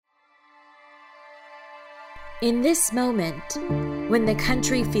In this moment, when the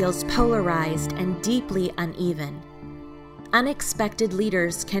country feels polarized and deeply uneven, unexpected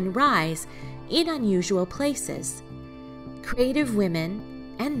leaders can rise in unusual places. Creative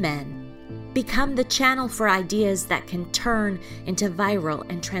women and men become the channel for ideas that can turn into viral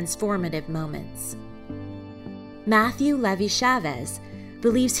and transformative moments. Matthew Levy Chavez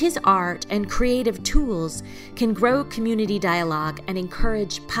believes his art and creative tools can grow community dialogue and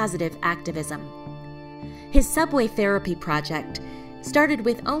encourage positive activism. His Subway Therapy project started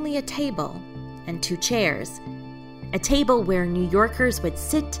with only a table and 2 chairs, a table where New Yorkers would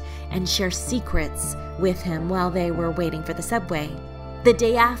sit and share secrets with him while they were waiting for the subway. The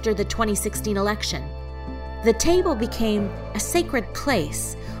day after the 2016 election, the table became a sacred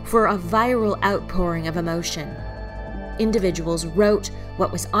place for a viral outpouring of emotion. Individuals wrote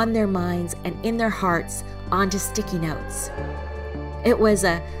what was on their minds and in their hearts onto sticky notes. It was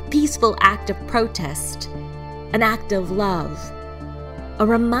a peaceful act of protest, an act of love, a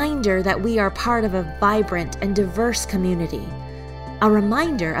reminder that we are part of a vibrant and diverse community, a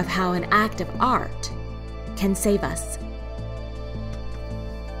reminder of how an act of art can save us.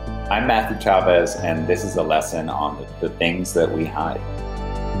 I'm Matthew Chavez, and this is a lesson on the things that we hide.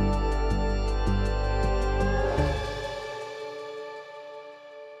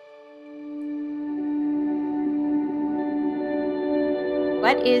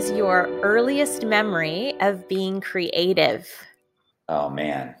 What is your earliest memory of being creative? Oh,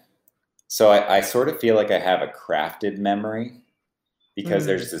 man. So I sort of feel like I have a crafted memory because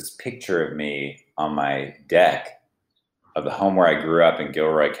there's this picture of me on my deck of the home where I grew up in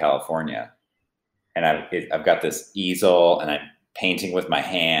Gilroy, California. And I've got this easel and I'm painting with my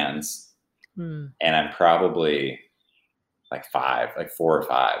hands. And I'm probably like 4 or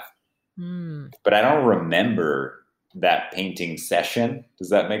 5. But I don't remember that painting session. Does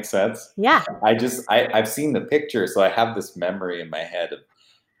that make sense? Yeah. I've seen the picture, so I have this memory in my head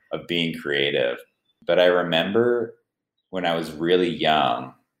of being creative. But I remember when I was really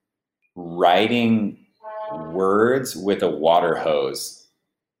young, writing words with a water hose.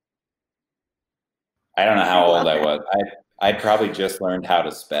 I don't know how old I was. I'd probably just learned how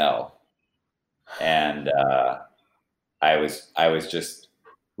to spell. And I was just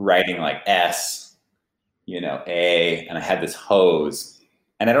writing like S, A, and I had this hose.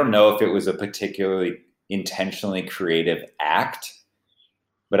 And I don't know if it was a particularly intentionally creative act,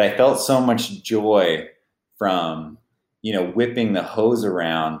 but I felt so much joy from, whipping the hose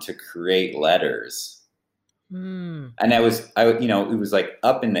around to create letters. And it was like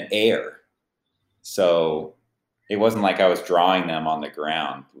up in the air. So it wasn't like I was drawing them on the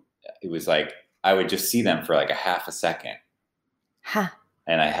ground. It was like I would just see them for like a half a second. Huh.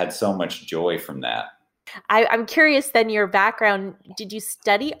 And I had so much joy from that. I'm curious then, your background, did you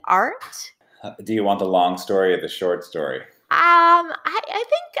study art? Do you want the long story or the short story? I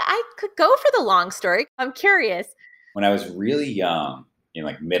think I could go for the long story. I'm curious. When I was really young, in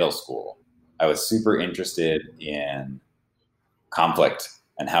like middle school, I was super interested in conflict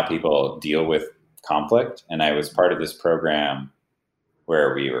and how people deal with conflict. And I was part of this program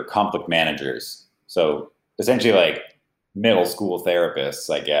where we were conflict managers. So essentially like middle school therapists,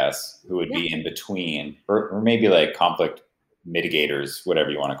 I guess, who would be in between, or maybe like conflict mitigators,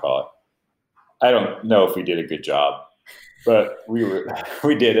 whatever you want to call it. I don't know if we did a good job, but we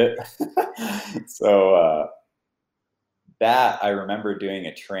did it. So that I remember doing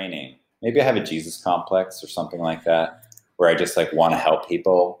a training. Maybe I have a Jesus complex or something like that, where I just like want to help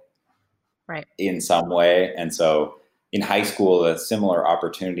people in some way. And so in high school, a similar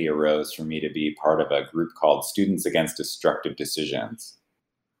opportunity arose for me to be part of a group called Students Against Destructive Decisions.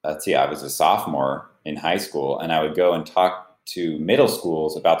 I was a sophomore in high school, and I would go and talk to middle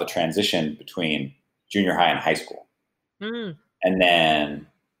schools about the transition between junior high and high school. And then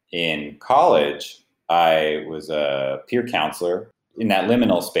in college, I was a peer counselor in that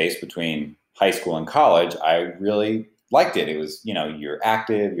liminal space between high school and college. I really liked it. It was, you're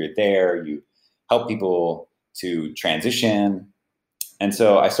active, you're there, you help people to transition. And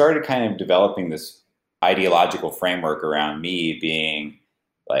so I started kind of developing this ideological framework around me being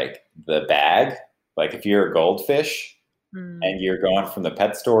like the bag. Like if you're a goldfish and you're going from the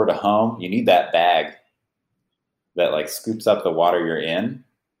pet store to home, you need that bag that like scoops up the water you're in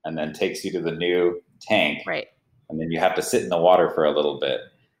and then takes you to the new tank. Right. And then you have to sit in the water for a little bit.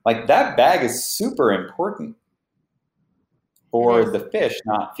 Like that bag is super important for the fish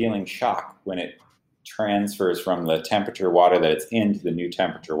not feeling shock when it transfers from the temperature water that it's in to the new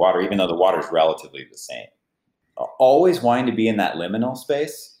temperature water, even though the water is relatively the same. Always wanting to be in that liminal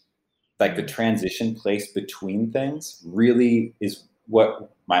space, like the transition place between things, really is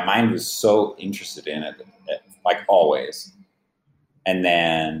what my mind was so interested in like always. And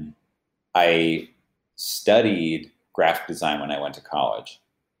then I studied graphic design when I went to college.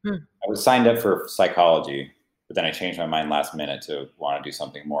 I was signed up for psychology, but then I changed my mind last minute to want to do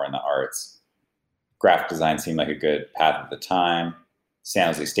something more in the arts. Graphic design seemed like a good path at the time. San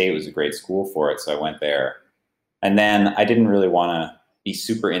Jose State was a great school for it, so I went there. And then I didn't really want to be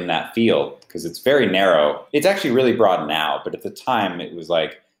super in that field because it's very narrow. It's actually really broad now, but at the time it was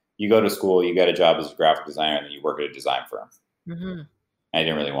like you go to school, you get a job as a graphic designer, and then you work at a design firm. Mm-hmm. I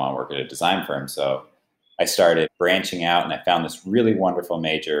didn't really want to work at a design firm, so I started branching out, and I found this really wonderful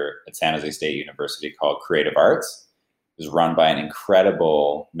major at San Jose State University called Creative Arts. It was run by an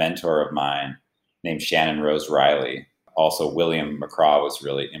incredible mentor of mine named Shannon Rose Riley. Also, William McCraw was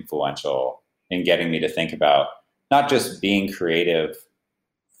really influential in getting me to think about not just being creative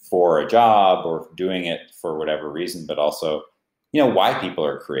for a job or doing it for whatever reason, but also, why people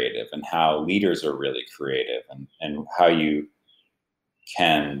are creative and how leaders are really creative and how you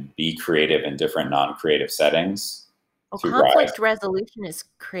can be creative in different non-creative settings. Conflict resolution is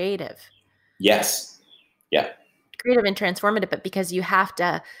creative. Yes. Yeah. Creative and transformative, but because you have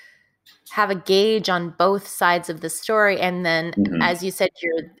to have a gauge on both sides of the story. And then, as you said,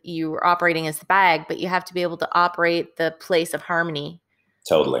 you're operating as the bag, but you have to be able to operate the place of harmony.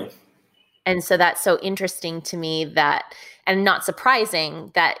 Totally. And so that's so interesting to me that, and not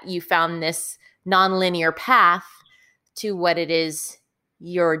surprising that you found this nonlinear path to what it is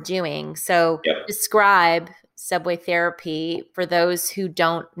you're doing. So Describe Subway Therapy for those who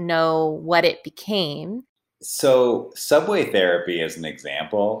don't know what it became. So Subway Therapy, as an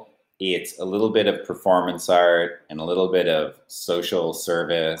example, it's a little bit of performance art and a little bit of social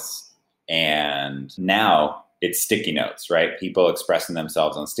service. And now it's sticky notes, right? People expressing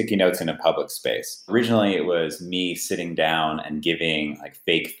themselves on sticky notes in a public space. Originally, it was me sitting down and giving like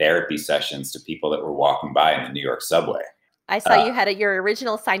fake therapy sessions to people that were walking by in the New York subway. I saw you had your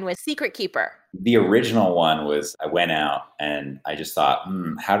original sign was Secret Keeper. The original one was I went out and I just thought,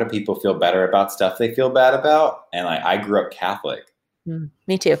 how do people feel better about stuff they feel bad about? And I grew up Catholic.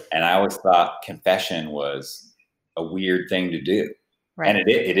 Me too. And I always thought confession was a weird thing to do. Right. And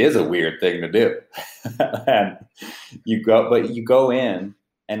it is a weird thing to do. And you go in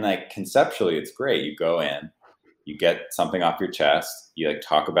and like conceptually it's great. You go in, you get something off your chest, you like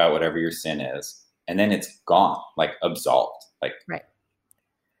talk about whatever your sin is, and then it's gone, like absolved. Like right.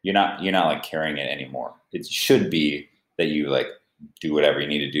 You're not like carrying it anymore. It should be that you like do whatever you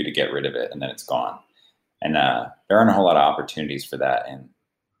need to do to get rid of it, and then it's gone. And there aren't a whole lot of opportunities for that in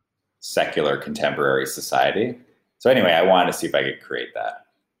secular contemporary society. So anyway, I wanted to see if I could create that.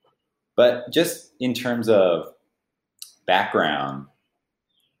 But just in terms of background,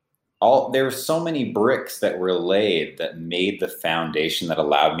 there were so many bricks that were laid that made the foundation that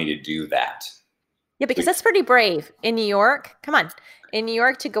allowed me to do that. Yeah, because that's pretty brave in New York. Come on. In New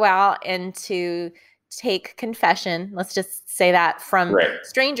York to go out and to take confession, let's just say that, from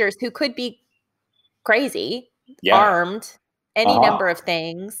strangers who could be crazy, armed, any number of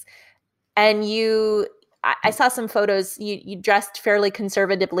things. And I saw some photos, you dressed fairly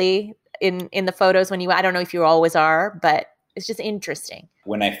conservatively in the photos I don't know if you always are, but it's just interesting.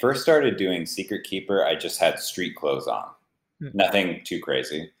 When I first started doing Secret Keeper, I just had street clothes on, nothing too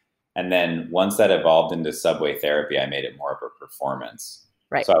crazy. And then once that evolved into Subway Therapy, I made it more of a performance.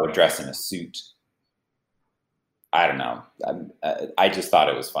 Right. So I would dress in a suit. I don't know. I just thought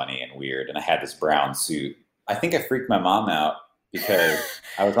it was funny and weird. And I had this brown suit. I think I freaked my mom out because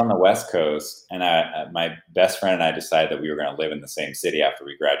I was on the West Coast and my best friend and I decided that we were going to live in the same city after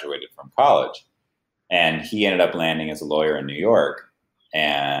we graduated from college. And he ended up landing as a lawyer in New York.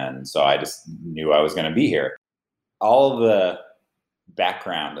 And so I just knew I was going to be here. All the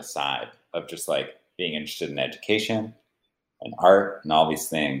background aside of just like being interested in education and art and all these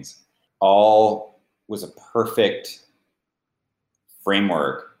things, all was a perfect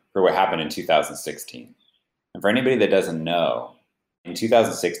framework for what happened in 2016. And for anybody that doesn't know, in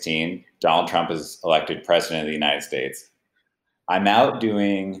 2016, Donald Trump is elected president of the United States. I'm out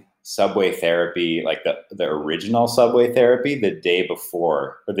doing Subway Therapy, like the original Subway Therapy, the day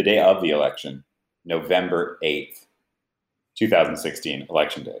before, or the day of the election, November 8th, 2016,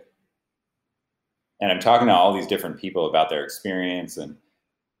 election day. And I'm talking to all these different people about their experience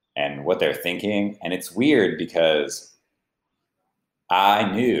and what they're thinking. And it's weird because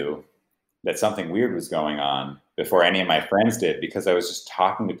I knew that something weird was going on before any of my friends did, because I was just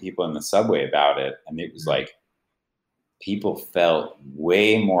talking to people in the subway about it. And it was like, people felt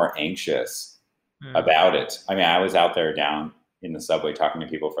way more anxious about it. I mean, I was out there down in the subway talking to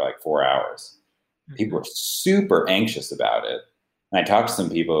people for like 4 hours. People were super anxious about it. And I talked to some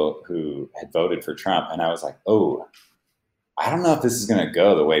people who had voted for Trump, and I was like, oh, I don't know if this is going to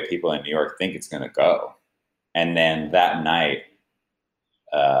go the way people in New York think it's going to go. And then that night,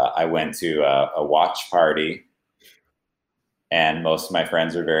 I went to a watch party, and most of my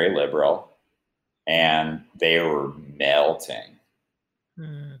friends are very liberal, and they were melting.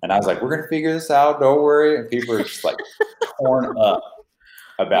 And I was like, we're going to figure this out. Don't worry. And people are just like torn up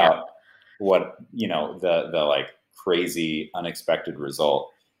about what, you know, the like crazy, unexpected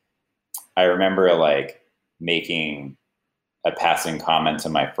result. I remember like making a passing comment to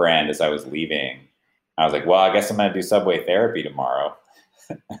my friend as I was leaving. I was like, well, I guess I'm going to do subway therapy tomorrow.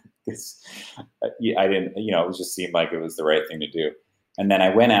 Because I didn't, you know, it just seemed like it was the right thing to do. And then I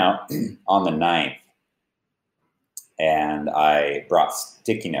went out on the 9th and I brought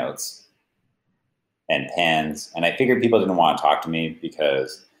sticky notes and pens. And I figured people didn't want to talk to me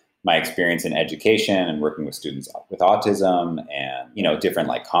because my experience in education and working with students with autism and, you know, different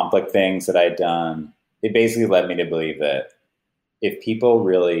like conflict things that I'd done, it basically led me to believe that if people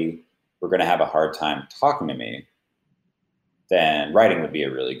really were going to have a hard time talking to me, then writing would be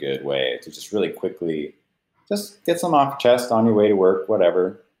a really good way to just really quickly just get some off your chest on your way to work,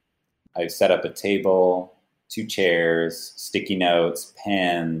 whatever. I set up a table, 2 chairs, sticky notes,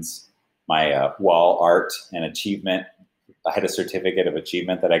 pens, my wall art and achievement. I had a certificate of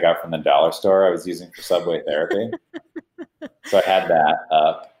achievement that I got from the dollar store I was using for subway therapy. So I had that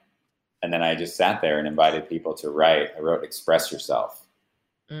up. And then I just sat there and invited people to write. I wrote, express yourself.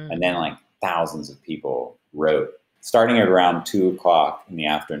 And then like thousands of people wrote, starting at around 2:00 in the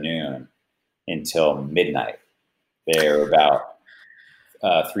afternoon until midnight. There were about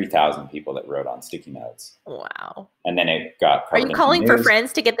 3,000 people that wrote on sticky notes. Wow. And then it got covered. Are you calling for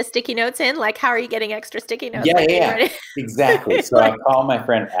friends to get the sticky notes in? Like, how are you getting extra sticky notes? Yeah, exactly. So I called my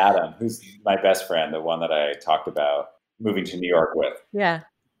friend Adam, who's my best friend, the one that I talked about moving to New York with. Yeah.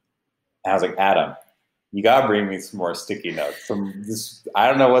 And I was like, Adam, you got to bring me some more sticky notes. I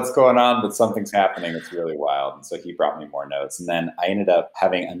don't know what's going on, but something's happening. It's really wild. And so he brought me more notes. And then I ended up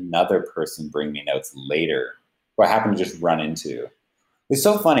having another person bring me notes later, who I happened to just run into. It's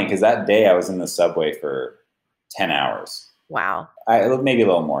so funny because that day I was in the subway for 10 hours. Wow. Maybe a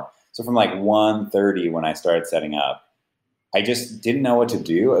little more. So from like 1:30 when I started setting up, I just didn't know what to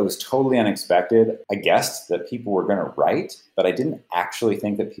do. It was totally unexpected. I guessed that people were going to write, but I didn't actually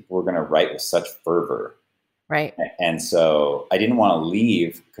think that people were going to write with such fervor. Right. And so I didn't want to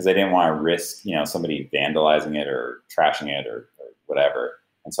leave because I didn't want to risk, you know, somebody vandalizing it or trashing it or whatever.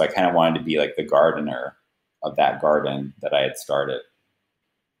 And so I kind of wanted to be like the gardener of that garden that I had started.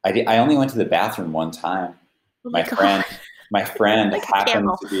 I only went to the bathroom one time. Oh my friend like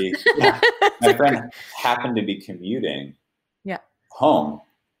happened to be my friend happened to be commuting home,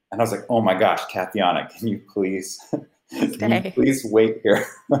 and I was like, "Oh my gosh, Kathyana, can you please wait here?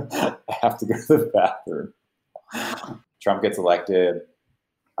 I have to go to the bathroom." Trump gets elected.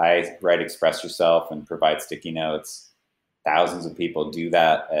 I write "Express Yourself" and provide sticky notes. Thousands of people do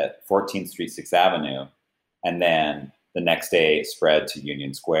that at 14th Street, 6th Avenue, and then the next day it spread to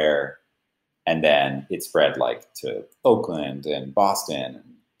Union Square. And then it spread like to Oakland and Boston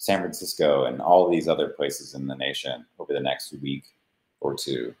and San Francisco and all these other places in the nation over the next week or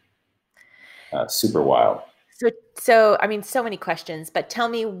two. Super wild. So, I mean, so many questions, but tell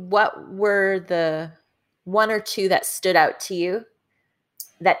me, what were the 1 or 2 that stood out to you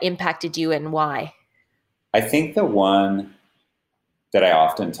that impacted you and why? I think the one that I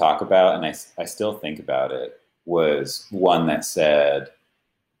often talk about, and I still think about it, was one that said,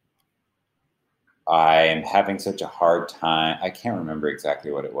 I'm having such a hard time. I can't remember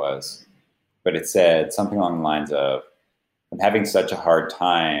exactly what it was, but it said something along the lines of, I'm having such a hard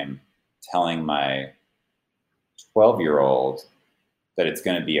time telling my 12-year-old that it's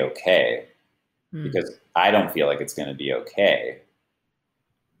going to be okay because I don't feel like it's going to be okay.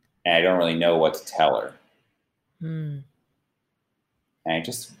 And I don't really know what to tell her. And I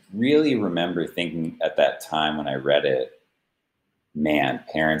just really remember thinking at that time when I read it, man,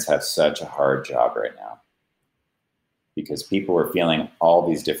 parents have such a hard job right now because people were feeling all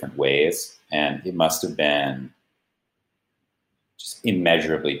these different ways, and it must have been just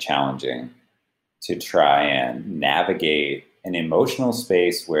immeasurably challenging to try and navigate an emotional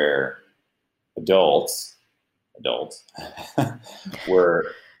space where adults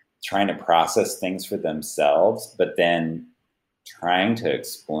were trying to process things for themselves, but then trying to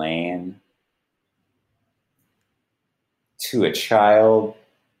explain to a child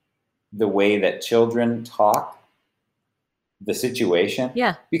the way that children talk, the situation.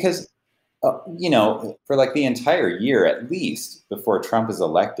 Yeah. Because, for like the entire year, at least before Trump is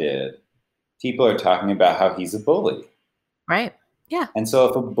elected, people are talking about how he's a bully. Right. Yeah. And so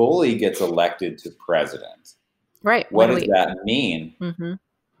if a bully gets elected to president, Right. what does that mean Mm-hmm.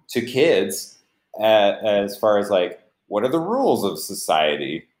 to kids as far as like, what are the rules of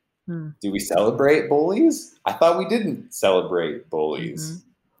society? Do we celebrate bullies? I thought we didn't celebrate bullies.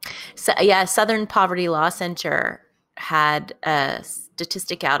 So, Southern Poverty Law Center had a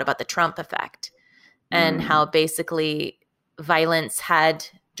statistic out about the Trump effect and how basically violence had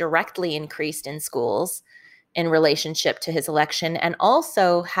directly increased in schools in relationship to his election, and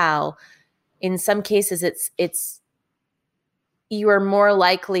also how in some cases it's you are more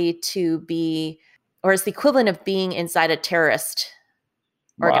likely to be, or it's the equivalent of being inside a terrorist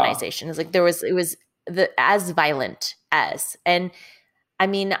organization. It's like it was as violent as, and I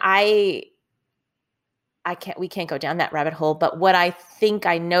mean, we can't go down that rabbit hole, but what I think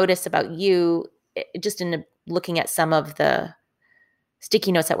I notice about you, just in looking at some of the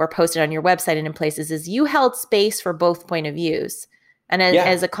sticky notes that were posted on your website and in places, is you held space for both point of views. And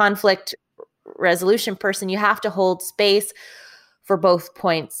as a conflict resolution person, you have to hold space for both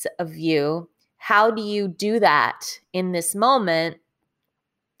points of view. How do you do that in this moment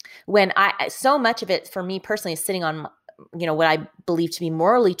when so much of it for me personally is sitting on, what I believe to be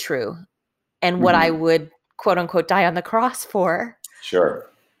morally true and what I would quote unquote die on the cross for. Sure.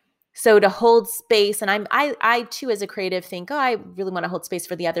 So to hold space, and I too as a creative think, I really want to hold space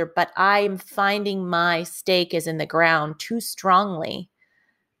for the other, but I'm finding my stake is in the ground too strongly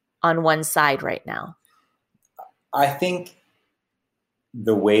on one side right now. I think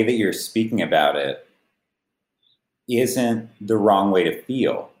the way that you're speaking about it isn't the wrong way to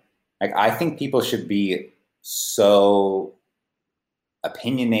feel. Like, I think people should be so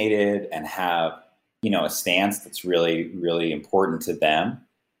opinionated and have, a stance that's really, really important to them.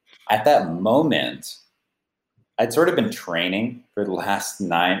 At that moment, I'd sort of been training for the last the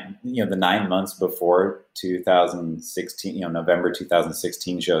 9 months before 2016, November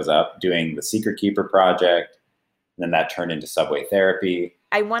 2016 shows up, doing the Secret Keeper project. And then that turned into Subway Therapy.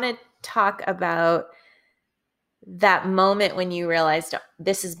 I want to talk about that moment when you realized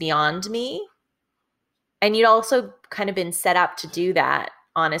this is beyond me. And you'd also kind of been set up to do that,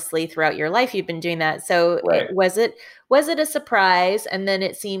 honestly, throughout your life. You've been doing that. So right. Was it a surprise? And then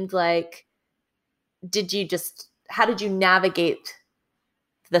it seemed like, how did you navigate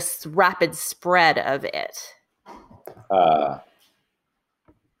this rapid spread of it?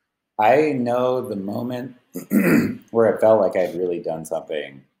 I know the moment where it felt like I'd really done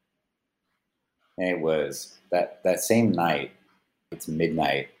something. And it was that same night. It's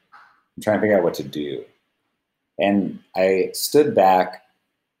midnight. I'm trying to figure out what to do. And I stood back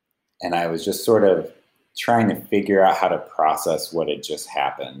and I was just sort of trying to figure out how to process what had just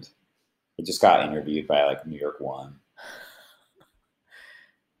happened. I just got interviewed by like New York One.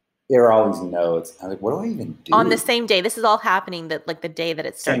 There were all these notes. I was like, what do I even do? On the same day. This is all happening the day that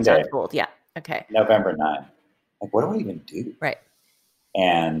it starts to unfold. Yeah. Okay. November 9th. Like, what do I even do? Right.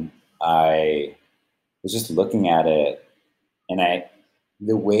 And I was just looking at it, and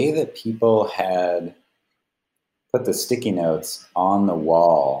the way that people had put the sticky notes on the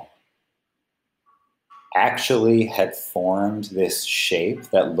wall actually had formed this shape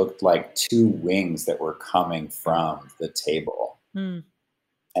that looked like two wings that were coming from the table. It's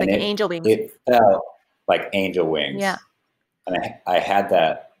like angel wings. It felt like angel wings. Yeah. And I had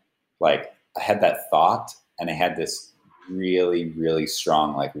that, thought, and I had this really, really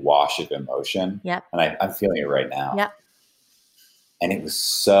strong, wash of emotion. Yep. And I'm feeling it right now. Yep. And it was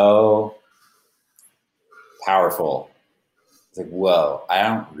so powerful. It's like, whoa, I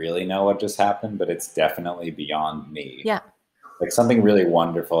don't really know what just happened, but it's definitely beyond me. Yeah. Like, something really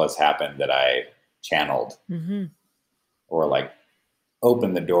wonderful has happened that I channeled or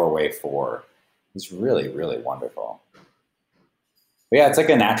opened the doorway for. It's really, really wonderful. But yeah, it's like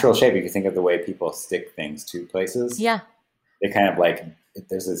a natural shape. If you think of the way people stick things to places. Yeah. They kind of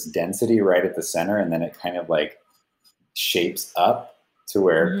there's this density right at the center, and then it kind of shapes up to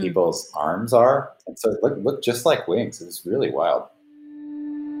where people's arms are. And so it looked just like wings. It was really wild.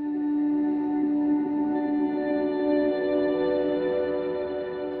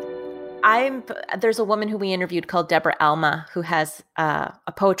 There's a woman who we interviewed called Deborah Alma, who has a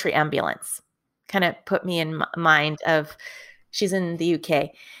poetry ambulance. Kind of put me in mind of, she's in the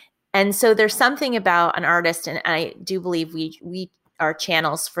UK. And so there's something about an artist, and I do believe we are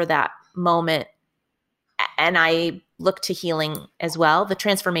channels for that moment. And I look to healing as well. The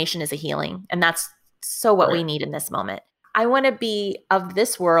transformation is a healing. And that's so what we need in this moment. I want to be of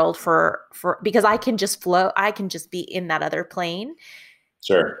this world for because I can just flow. I can just be in that other plane.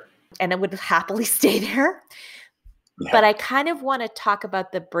 Sure. And I would happily stay there. Yeah. But I kind of want to talk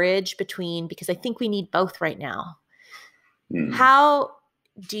about the bridge between, because I think we need both right now. How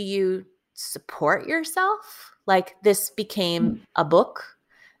do you support yourself? Like this became a book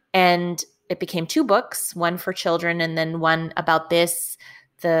and it became 2 books, one for children and then one about this.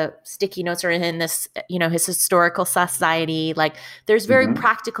 The sticky notes are in this, his historical society. Like there's very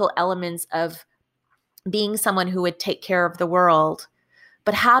practical elements of being someone who would take care of the world.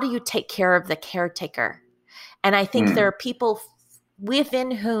 But how do you take care of the caretaker? And I think there are people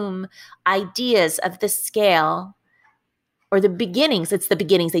within whom ideas of this scale or the beginnings, it's the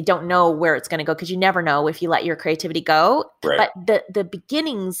beginnings. They don't know where it's going to go because you never know if you let your creativity go. Right. But the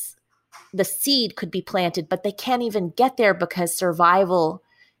beginnings, the seed could be planted, but they can't even get there because survival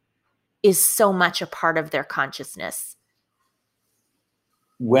is so much a part of their consciousness.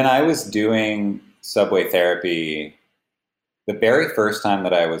 When I was doing subway therapy, the very first time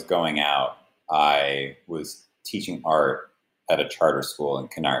that I was going out, I was teaching art at a charter school in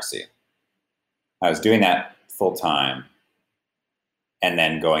Canarsie. I was doing that full time and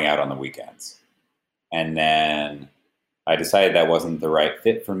then going out on the weekends. And then I decided that wasn't the right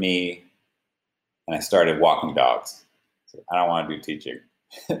fit for me. And I started walking dogs. So I don't want to do teaching.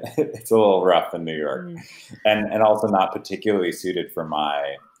 It's a little rough in New York. And also not particularly suited for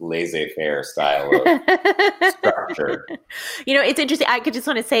my laissez-faire style of structure. It's interesting. I could just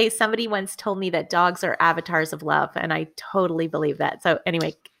want to say somebody once told me that dogs are avatars of love, and I totally believe that. So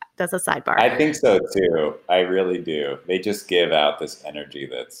anyway, that's a sidebar. I think so too. I really do. They just give out this energy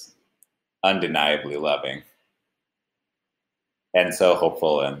that's undeniably loving and so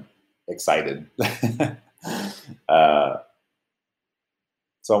hopeful and excited.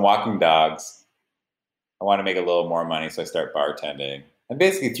 So I'm walking dogs. I want to make a little more money, so I start bartending. And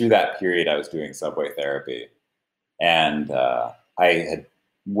basically through that period, I was doing subway therapy. And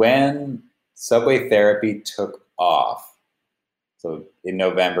when subway therapy took off, so in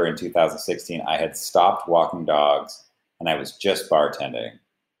November in 2016, I had stopped walking dogs and I was just bartending.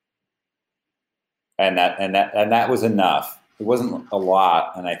 And that was enough. It wasn't a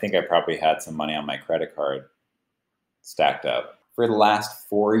lot, and I think I probably had some money on my credit card stacked up. For the last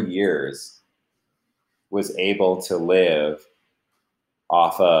 4 years, was able to live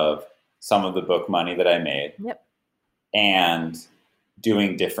off of some of the book money that I made. Yep. And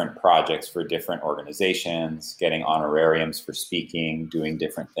doing different projects for different organizations, getting honorariums for speaking, doing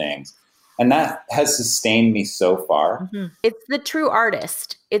different things. And that has sustained me so far. It's the true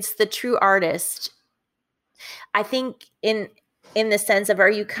artist. I think in the sense of, are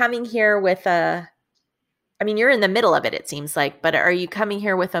you coming here with you're in the middle of it, it seems like, but are you coming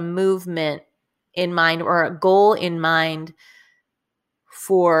here with a movement in mind or a goal in mind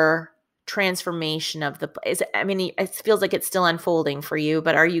for transformation of the place? It feels like it's still unfolding for you,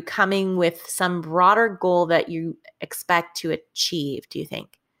 but are you coming with some broader goal that you expect to achieve, do you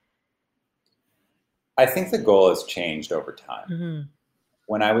think? I think the goal has changed over time.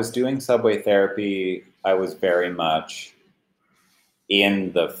 When I was doing subway therapy, I was very much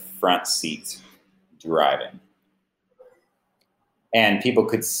in the front seat driving. And people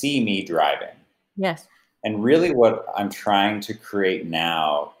could see me driving. Yes. And really what I'm trying to create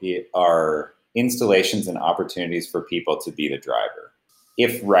now are installations and opportunities for people to be the driver.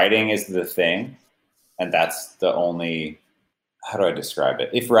 If writing is the thing, and that's the only, how do I describe it?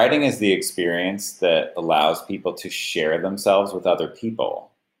 If writing is the experience that allows people to share themselves with other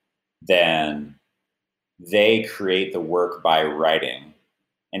people, then they create the work by writing.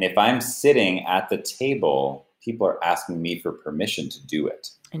 And if I'm sitting at the table, people are asking me for permission to do it.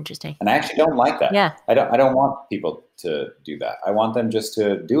 Interesting. And I actually don't like that. Yeah. I don't want people to do that. I want them just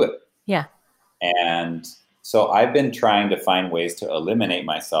to do it. Yeah. And so I've been trying to find ways to eliminate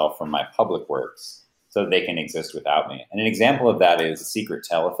myself from my public works so they can exist without me. And an example of that is a secret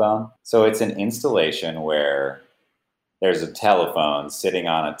telephone. So it's an installation where there's a telephone sitting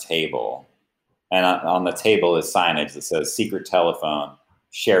on a table, and on the table is signage that says secret telephone,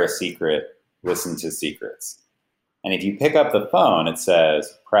 share a secret, listen to secrets. And if you pick up the phone, it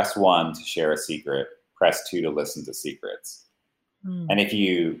says, press 1 to share a secret, press 2 to listen to secrets. And if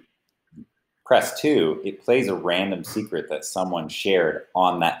you press 2, it plays a random secret that someone shared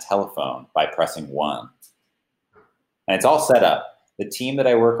on that telephone by pressing 1. And it's all set up. The team that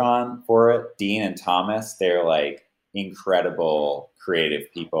I work on for it, Dean and Thomas, they're like incredible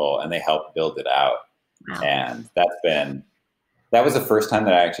creative people, and they help build it out. Wow. And that was the first time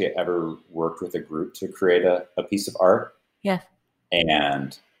that I actually ever worked with a group to create a piece of art. Yeah.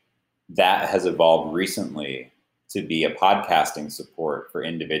 And that has evolved recently to be a podcasting support for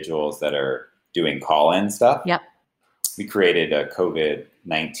individuals that are doing call-in stuff. Yep. We created a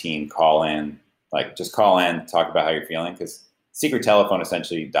COVID-19 call-in, like just call in, talk about how you're feeling, because secret telephone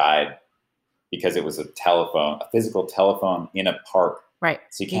essentially died because it was a physical telephone in a park. Right.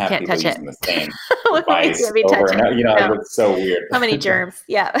 So you can't have people touch it. using the same We device can't be over touching. and over. You know, No. it's so weird. How many germs?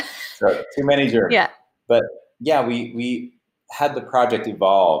 Yeah. So too many germs. Yeah. But yeah, we had the project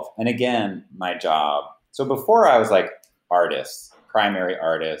evolve. And again, my job. So before I was like primary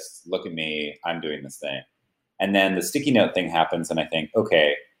artist, look at me, I'm doing this thing. And then the sticky note thing happens and I think,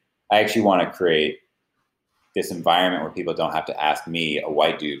 okay, I actually want to create this environment where people don't have to ask me, a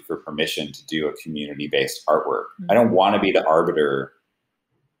white dude, for permission to do a community-based artwork. Mm-hmm. I don't want to be the arbiter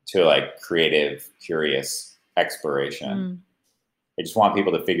to like creative, curious exploration. Mm. I just want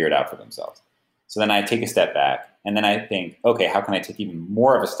people to figure it out for themselves. So then I take a step back and then I think, okay, how can I take even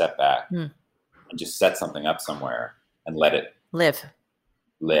more of a step back and just set something up somewhere and let it live.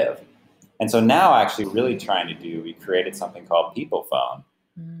 And so now actually really trying to we created something called People Phone,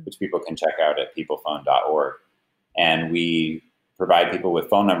 which people can check out at peoplephone.org. And we provide people with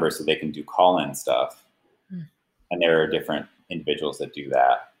phone numbers so they can do call-in stuff. And there are different individuals that do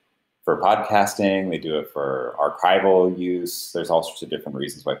that for podcasting. They do it for archival use. There's all sorts of different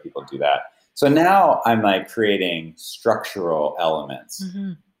reasons why people do that. So now I'm like creating structural elements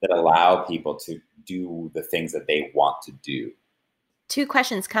that allow people to do the things that they want to do. 2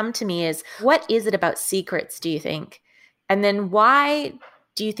 questions come to me is, what is it about secrets, do you think? And then why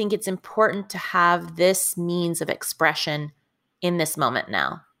do you think it's important to have this means of expression in this moment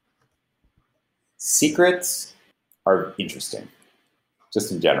now? Secrets are interesting,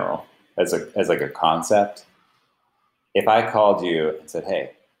 just in general, as like a concept. If I called you and said,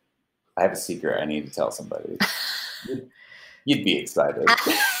 hey, I have a secret I need to tell somebody, you'd be excited.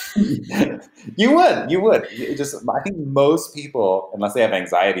 You would. I think most people, unless they have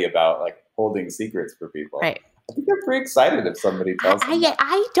anxiety about like holding secrets for people, right, I think they're pretty excited if somebody tells them that.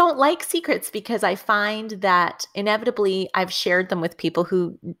 I don't like secrets because I find that inevitably I've shared them with people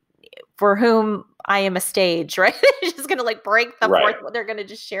for whom I am a stage, right? They're just going to like break the fourth. They're going to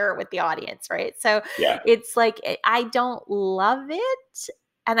just share it with the audience, right? So it's like, I don't love it.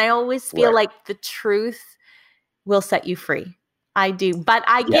 And I always feel like the truth will set you free. I do, but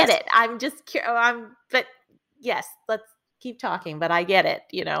I get it. But yes, let's keep talking, but I get it,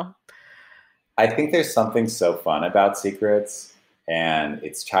 you know. I think there's something so fun about secrets, and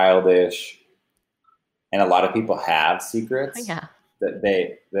it's childish. And a lot of people have secrets that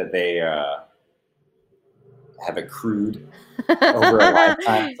they have accrued over a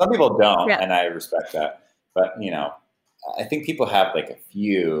lifetime. Some people don't, and I respect that. But, you know, I think people have like a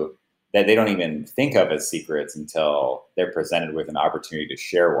few that they don't even think of as secrets until they're presented with an opportunity to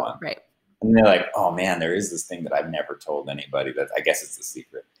share one. Right. And they're like, oh man, there is this thing that I've never told anybody that I guess it's a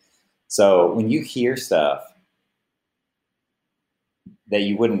secret. So when you hear stuff that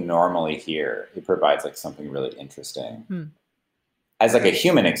you wouldn't normally hear, it provides like something really interesting. As like a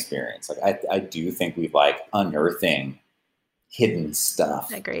human experience. Like I do think we like unearthing hidden stuff.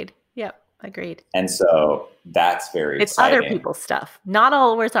 Agreed. Yep. Agreed. And so that's very exciting. It's other people's stuff, not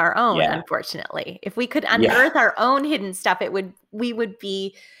always our own, unfortunately. If we could unearth our own hidden stuff, we would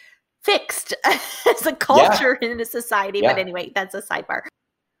be fixed as a culture in a society. But anyway, that's a sidebar.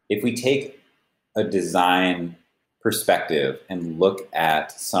 If we take a design perspective and look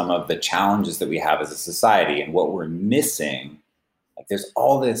at some of the challenges that we have as a society and what we're missing, like there's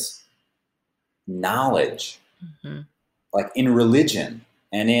all this knowledge, like in religion,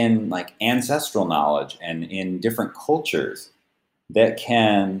 and in like ancestral knowledge and in different cultures that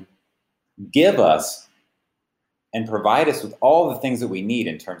can give us and provide us with all the things that we need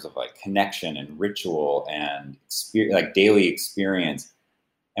in terms of like connection and ritual and like daily experience.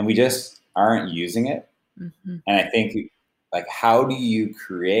 And we just aren't using it. And I think like, how do you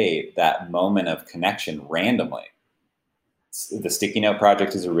create that moment of connection randomly? The Sticky Note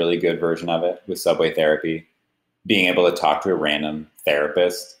Project is a really good version of it with Subway Therapy. Being able to talk to a random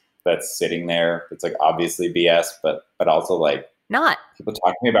therapist that's sitting there. It's like obviously BS, but also like not people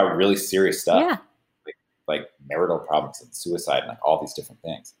talk to me about really serious stuff, like marital problems and suicide and like all these different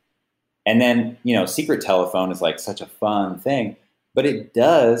things. And then, you know, secret telephone is like such a fun thing, but it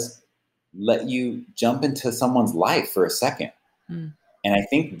does let you jump into someone's life for a second. And I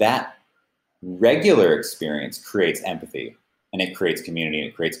think that regular experience creates empathy and it creates community and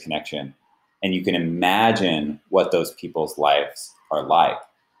it creates connection. And you can imagine what those people's lives are like.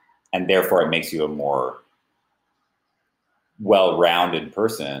 And therefore, it makes you a more well-rounded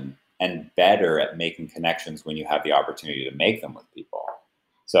person and better at making connections when you have the opportunity to make them with people.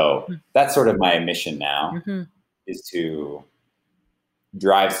 So that's sort of my mission now, is to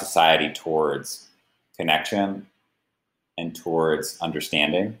drive society towards connection and towards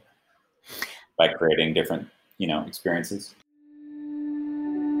understanding by creating different, you know, experiences.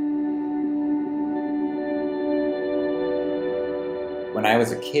 when I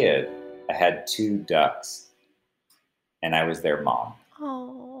was a kid, I had 2 ducks, and I was their mom.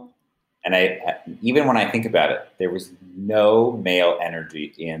 Oh. And even when I think about it, there was no male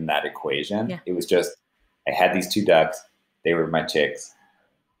energy in that equation. Yeah. It was just, I had these 2 ducks. They were my chicks.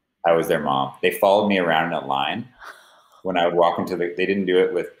 I was their mom. They followed me around in a line. When I would walk into they didn't do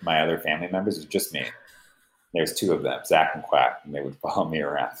it with my other family members. It was just me. There's 2 of them, Zach and Quack, and they would follow me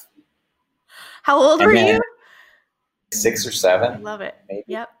around. How old were you? 6 or 7. Love it. Maybe.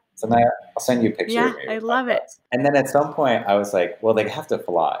 Yep. So I'll send you a picture of me. I love it. And then at some point I was like, well, they have to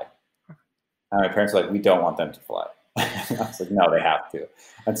fly. And my parents were like, we don't want them to fly. I was like, no, they have to.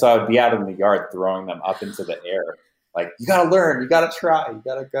 And so I would be out in the yard throwing them up into the air. Like, you got to learn, you got to try, you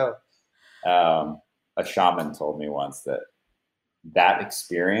got to go. A shaman told me once that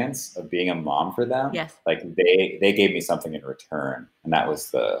experience of being a mom for them, yes, like they gave me something in return. And that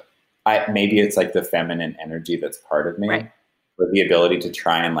was maybe it's like the feminine energy that's part of me, right, for the ability to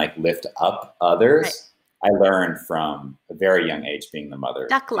try and like lift up others. Right. I learned from a very young age being the mother.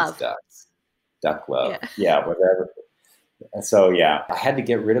 Duck love. Duck love. Yeah, whatever. So yeah, I had to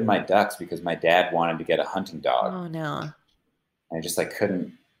get rid of my ducks because my dad wanted to get a hunting dog. Oh no. And I just like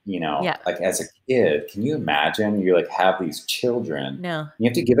couldn't, like as a kid, can you imagine you like have these children? No. You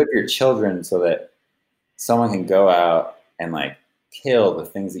have to give up your children so that someone can go out and like kill the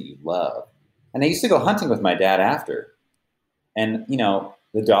things that you love. And I used to go hunting with my dad after. And,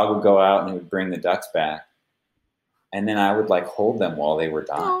 the dog would go out and he would bring the ducks back. And then I would like hold them while they were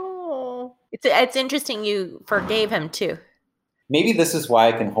dying. Oh, it's interesting you forgave him too. Maybe this is why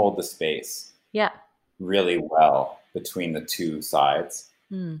I can hold the space. Yeah. Really well between the 2 sides.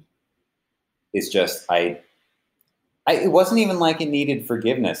 It's just, it wasn't even like it needed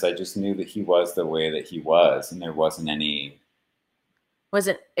forgiveness. I just knew that he was the way that he was. And there wasn't any.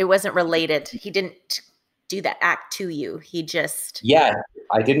 It wasn't related. He didn't do that act to you. He just. Yeah.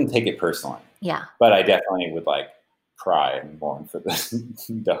 I didn't take it personally. Yeah. But I definitely would like cry and mourn for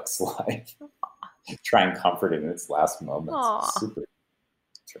the duck's life. Try and comfort it in its last moments. Aww. Super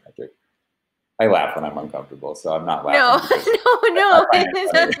tragic. I laugh when I'm uncomfortable, so I'm not laughing. No.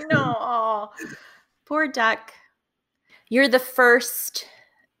 No. Poor duck. You're the first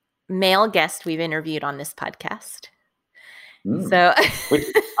male guest we've interviewed on this podcast. So which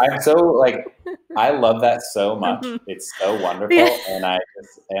I'm so like, I love that so much. It's so wonderful. And I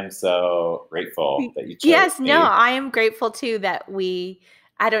just am so grateful that you chose me. I am grateful too that the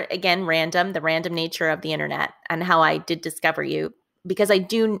random nature of the internet and how I did discover you, because I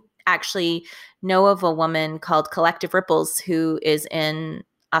do actually know of a woman called Collective Ripples who is in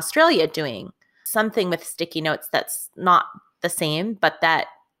Australia doing something with sticky notes that's not the same, but that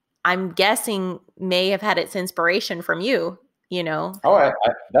I'm guessing may have had its inspiration from you. Oh,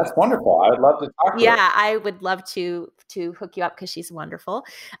 that's wonderful. I would love to talk to her. Yeah, I would love to hook you up because she's wonderful.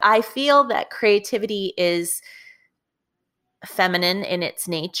 I feel that creativity is feminine in its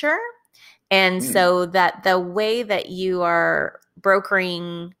nature. And so that the way that you are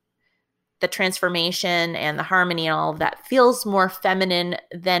brokering the transformation and the harmony and all of that feels more feminine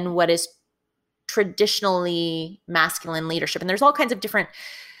than what is traditionally masculine leadership. And there's all kinds of different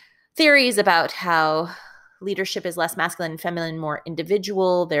theories about how leadership is less masculine and feminine, more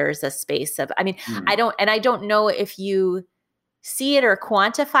individual. There's a space of, I don't know if you see it or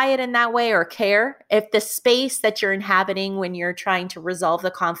quantify it in that way or care. If the space that you're inhabiting when you're trying to resolve the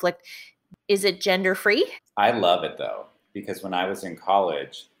conflict, is it gender free? I love it though, because when I was in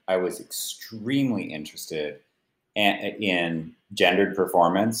college, I was extremely interested in gendered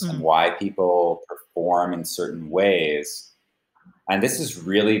performance and why people perform in certain ways. And this is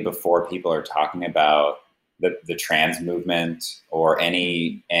really before people are talking about the trans movement or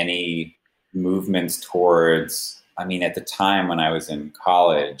any movements towards, at the time when I was in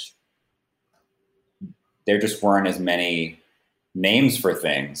college, there just weren't as many names for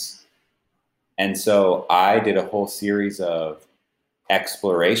things. And so I did a whole series of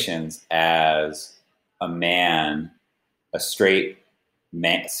explorations as a man, a straight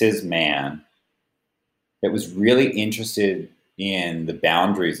man, cis man, that was really interested in the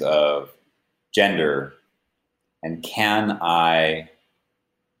boundaries of gender. And can I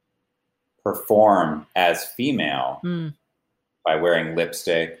perform as female by wearing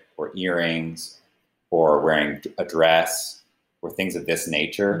lipstick or earrings or wearing a dress or things of this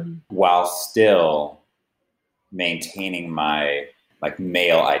nature while still maintaining my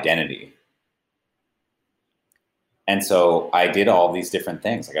male identity? And so I did all these different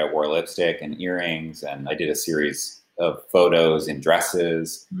things. I wore lipstick and earrings, and I did a series of photos in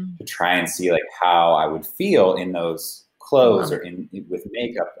dresses to try and see how I would feel in those clothes or with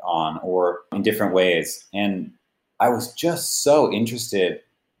makeup on or in different ways. And I was just so interested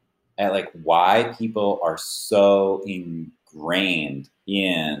at like why people are so ingrained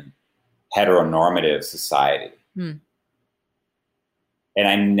in heteronormative society. And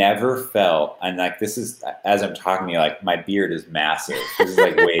I never felt, and like this is, as I'm talking to you, like my beard is massive. This is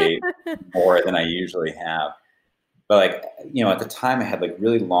like way more than I usually have. But like, you know, at the time I had like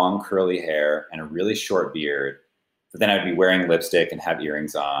really long curly hair and a really short beard. But then I'd be wearing lipstick and have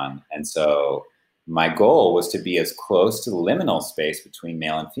earrings on. And so my goal was to be as close to the liminal space between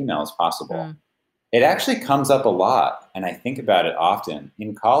male and female as possible. It actually comes up a lot. And I think about it often.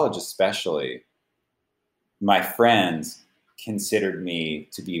 In college especially, my friends considered me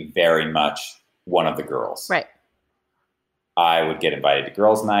to be very much one of the girls. Right. I would get invited to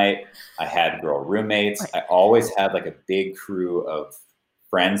girls' night. I had girl roommates. Right. I always had like a big crew of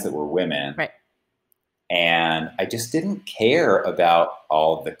friends that were women. Right. And I just didn't care about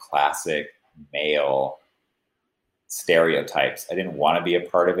all of the classic male stereotypes. I didn't want to be a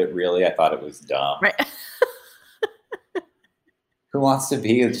part of it, really. I thought it was dumb. Right. Who wants to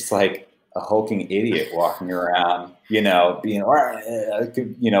be just like a hulking idiot walking around, you know, being,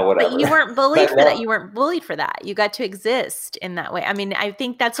 you know, whatever. But you weren't bullied for that. You weren't bullied for that. You got to exist in that way. I mean, I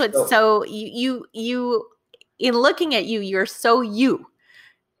think that's what's so you in looking at you, you're so you,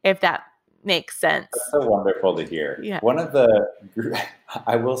 if that makes sense. That's so wonderful to hear. Yeah.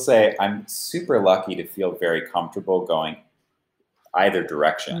 I will say I'm super lucky to feel very comfortable going either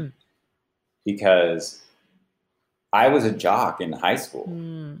direction because I was a jock in high school.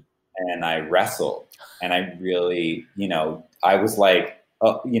 And I wrestled, and I really, you know, I was like,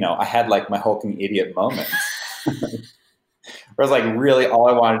 you know, I had like my hulking idiot moments. Where I was like, really, all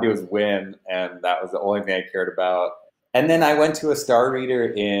I wanted to do was win, and that was the only thing I cared about. And then I went to a star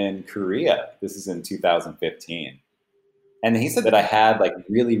reader in Korea. This is in 2015. And he said that I had like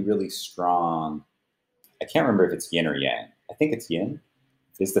really, really strong, I can't remember if it's yin or yang. I think it's yin.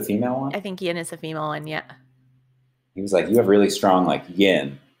 Is the female one? I think yin is the female one, yeah. He was like, you have really strong like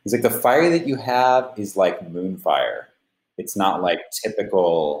yin. He's like, the fire that you have is like moon fire. It's not like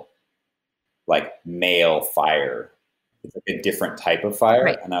typical like male fire. It's like a different type of fire.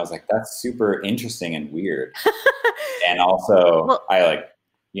 Right. And I was like, that's super interesting and weird. And also I like,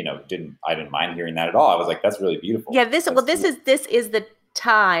 you know, I didn't mind hearing that at all. I was like, that's really beautiful. Yeah, this is the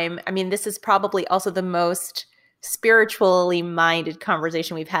time. I mean, this is probably also the most spiritually minded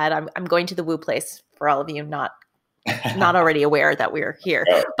conversation we've had. I'm going to the woo place for all of you not already aware that we're here,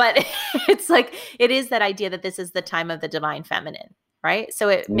 but it's like, it is that idea that this is the time of the divine feminine, right? So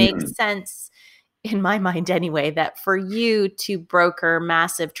it makes sense in my mind anyway, that for you to broker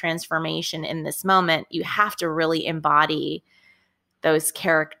massive transformation in this moment, you have to really embody those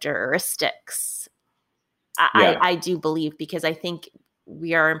characteristics. I do believe, because I think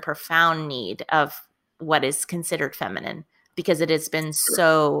we are in profound need of what is considered feminine, because it has been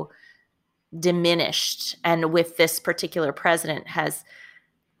so diminished, and with this particular president has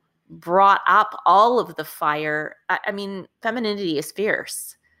brought up all of the fire. I mean, femininity is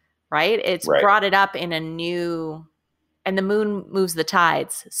fierce, right? It's brought it up in a new, and the moon moves the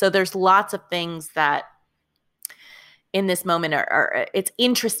tides. So there's lots of things that in this moment are it's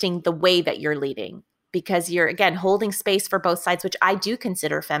interesting the way that you're leading, because you're, again, holding space for both sides, which I do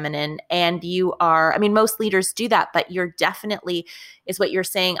consider feminine. And you are, I mean, most leaders do that, but you're definitely, is what you're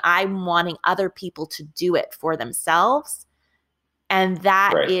saying, I'm wanting other people to do it for themselves. And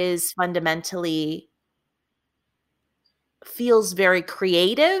that is fundamentally, feels very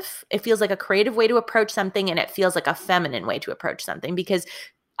creative. It feels like a creative way to approach something, and it feels like a feminine way to approach something, because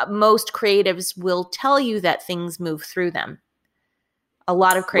most creatives will tell you that things move through them. A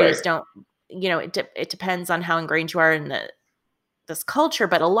lot of creatives don't. You know, it depends on how ingrained you are in this culture,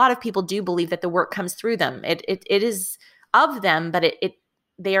 but a lot of people do believe that the work comes through them. It is of them, but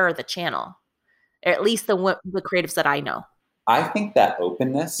they are the channel, or at least the creatives that I know. I think that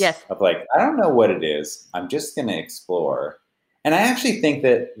openness of like, I don't know what it is, I'm just going to explore. And I actually think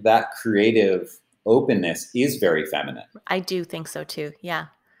that creative openness is very feminine. I do think so too. Yeah.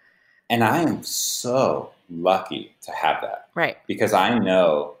 And I am so lucky to have that. Right. Because I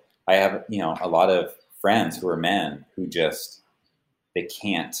know I have, you know, a lot of friends who are men who just, they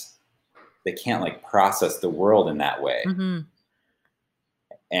can't like process the world in that way. Mm-hmm.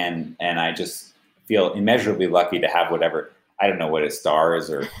 And I just feel immeasurably lucky to have whatever, I don't know what a star is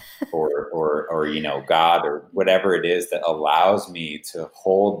or, you know, God or whatever it is that allows me to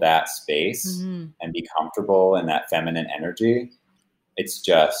hold that space and be comfortable in that feminine energy. It's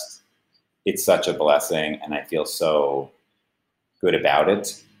such a blessing. And I feel so good about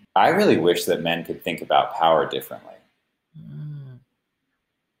it. I really wish that men could think about power differently.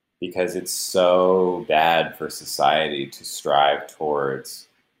 because it's so bad for society to strive towards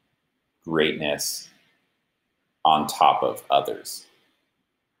greatness on top of others.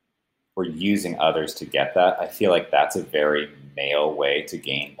 We're using others to get that. I feel like that's a very male way to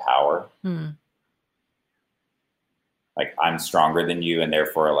gain power. Like, I'm stronger than you, and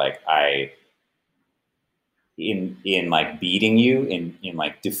therefore, like, in like beating you, in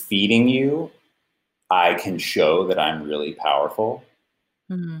like defeating you, I can show that I'm really powerful.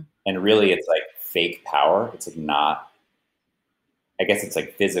 And really, it's like fake power. It's like not, I guess it's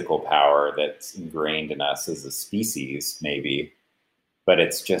like physical power that's ingrained in us as a species, maybe, but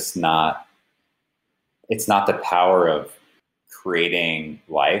it's just not, it's not the power of creating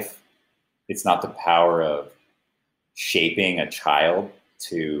life. It's not the power of shaping a child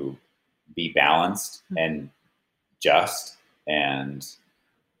to be balanced and just and,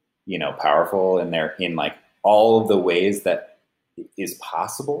 you know, powerful in their, in like all of the ways that is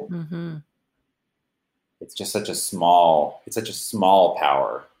possible. It's just such a small, it's such a small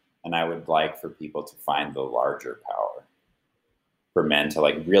power. And I would like for people to find the larger power, for men to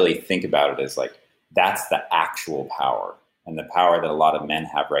like really think about it as like, that's the actual power. And the power that a lot of men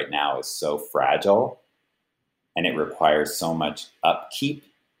have right now is so fragile, and it requires so much upkeep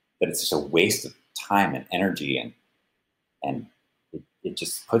that it's just a waste of time and energy, and it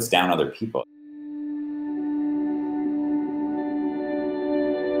just puts down other people.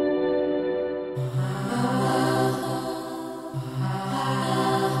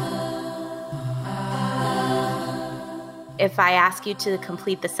 If I ask you to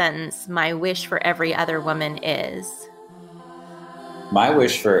complete the sentence, my wish for every other woman is? My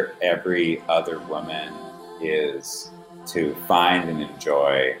wish for every other woman is to find and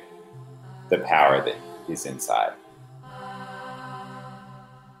enjoy the power that is inside.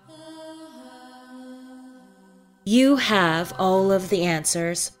 You have all of the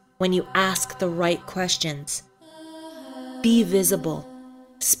answers when you ask the right questions. Be visible.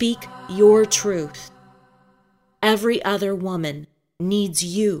 Speak your truth. Every other woman needs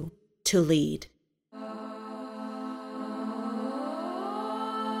you to lead.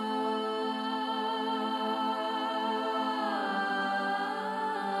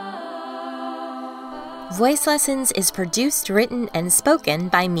 Voice Lessons is produced, written, and spoken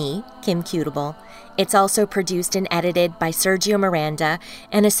by me, Kim Cutable. It's also produced and edited by Sergio Miranda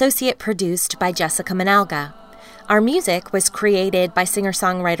and associate produced by Jessica Manalga. Our music was created by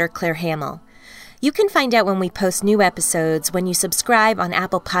singer-songwriter Claire Hamill. You can find out when we post new episodes when you subscribe on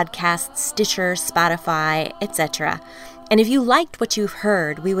Apple Podcasts, Stitcher, Spotify, etc. And if you liked what you've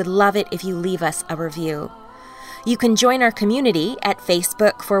heard, we would love it if you leave us a review. You can join our community at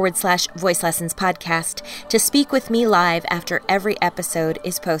Facebook.com/Voice Lessons Podcast to speak with me live after every episode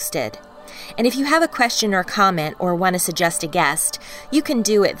is posted. And if you have a question or comment or want to suggest a guest, you can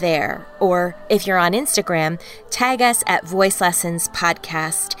do it there. Or if you're on Instagram, tag us at Voice Lessons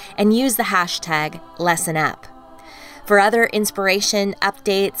Podcast and use the hashtag #LessonUp. For other inspiration,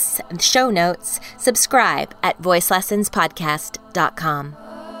 updates, and show notes, subscribe at voicelessonspodcast.com.